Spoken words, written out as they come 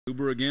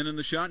Uber again in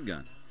the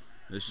shotgun.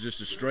 This is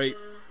just a straight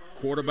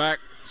quarterback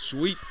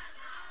sweep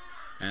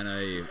and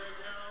a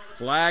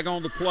flag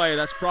on the play.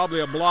 That's probably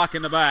a block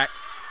in the back.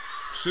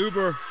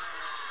 Suber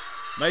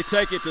may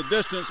take it to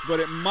distance,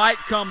 but it might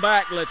come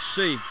back. Let's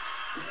see.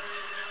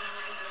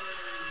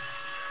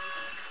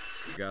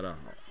 Got a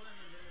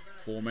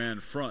four-man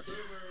front.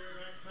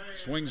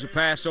 Swings a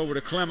pass over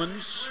to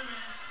Clemens.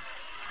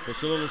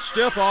 Puts a little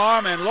stiff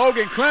arm, and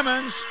Logan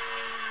Clemens,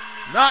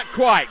 not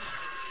quite.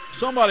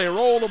 Somebody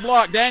rolled a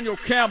block. Daniel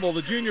Campbell,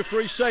 the junior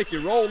free safety,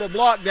 rolled a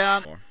block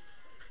down.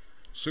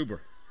 Suber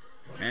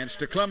hands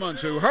to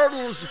Clemens, who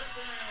hurdles.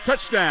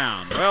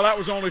 Touchdown. Well, that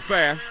was only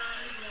fair.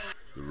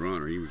 The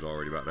runner, he was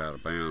already about out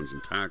of bounds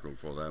and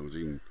tackled before that was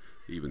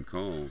even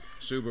called.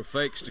 Suber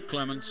fakes to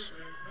Clemens.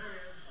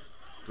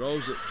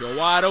 Throws it to a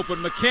wide open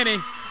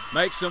McKinney.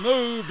 Makes a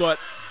move, but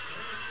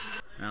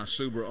now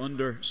Suber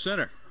under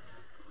center.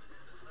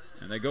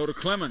 And they go to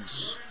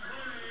Clemens.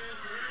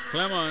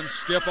 Clemens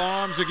stiff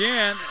arms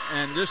again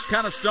and just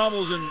kind of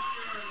stumbles and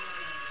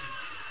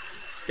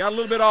got a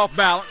little bit off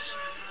balance.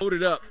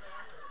 Loaded up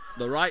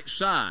the right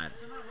side.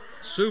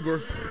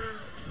 Suber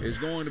is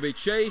going to be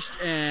chased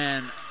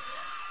and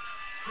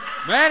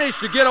managed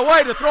to get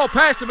away to throw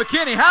past to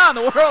McKinney. How in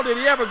the world did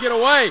he ever get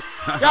away?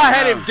 Guy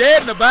had him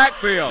dead in the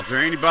backfield. Is there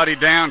anybody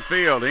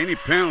downfield? Any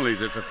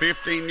penalties? It's a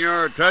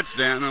 15-yard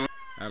touchdown.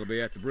 That'll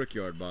be at the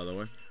Brickyard, by the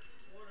way.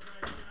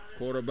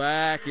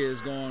 Quarterback is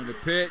going to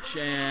pitch,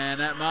 and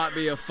that might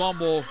be a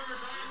fumble.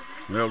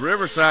 Well,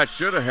 Riverside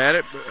should have had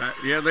it, but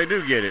yeah, they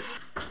do get it.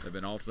 They've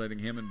been alternating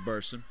him and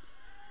Burson.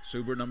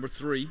 Suber, number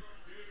 3.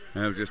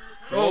 That was just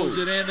throws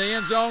it in the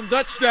end zone.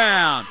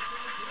 Touchdown.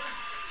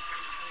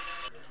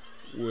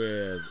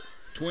 With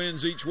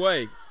twins each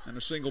way and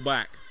a single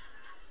back.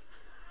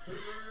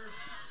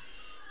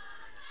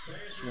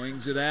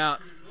 Swings it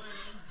out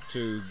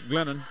to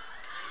Glennon.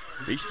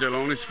 He's still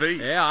on his feet.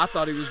 Yeah, I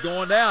thought he was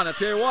going down. I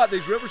tell you what,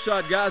 these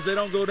Riverside guys, they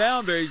don't go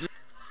down very easily.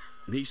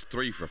 He's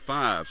 3 for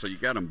 5, so you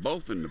got them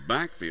both in the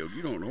backfield.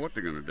 You don't know what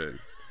they're going to do.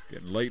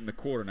 Getting late in the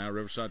quarter now.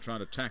 Riverside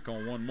trying to tack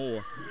on one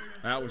more.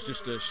 That was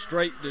just a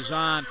straight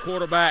design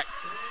quarterback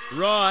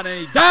run,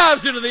 and he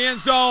dives into the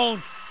end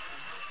zone.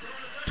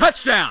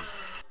 Touchdown.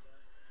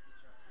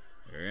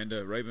 They're into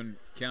Rabun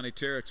County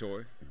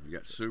territory. You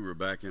got Suber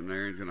back in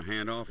there. He's going to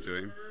hand off to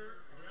him.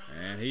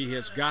 And he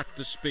has got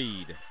the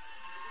speed.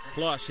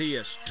 Plus, he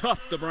is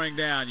tough to bring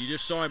down. You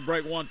just saw him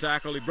break one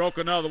tackle. He broke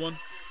another one.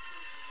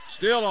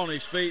 Still on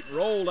his feet,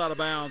 rolled out of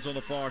bounds on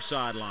the far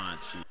sidelines.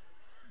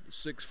 The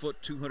 6',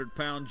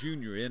 200-pound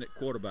junior in at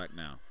quarterback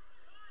now.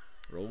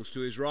 Rolls to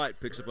his right,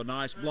 picks up a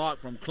nice block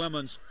from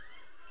Clemens.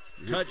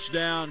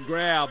 Touchdown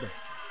grab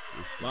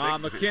by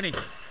McKinney.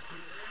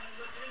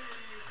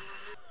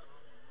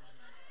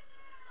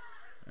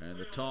 And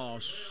the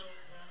toss.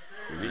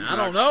 I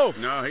don't know.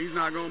 No, he's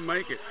not going to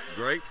make it.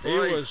 Great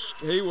play.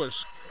 He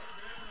was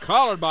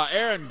collared by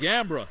Aaron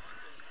Gambra.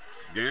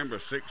 Gambra,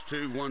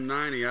 6'2",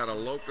 190 out of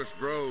Locust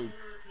Grove.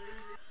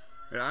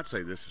 Yeah, I'd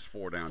say this is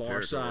 4-down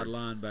territory. Far side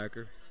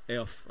linebacker.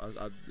 F.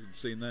 I've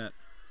seen that.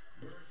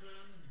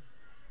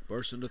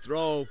 Burson to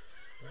throw.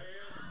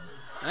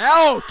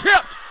 Oh,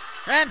 tipped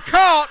and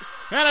caught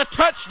and a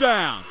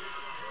touchdown.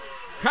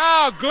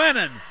 Kyle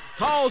Glennon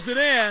hauls it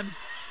in,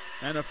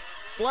 and a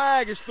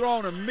flag is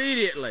thrown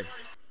immediately.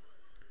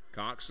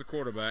 Cox, the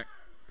quarterback.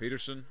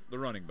 Peterson, the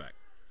running back.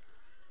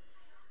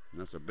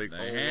 That's a big hole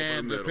They over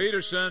hand the to middle.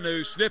 Peterson,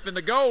 who's sniffing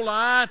the goal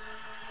line.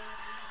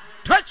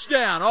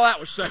 Touchdown. Oh, that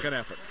was second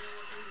effort.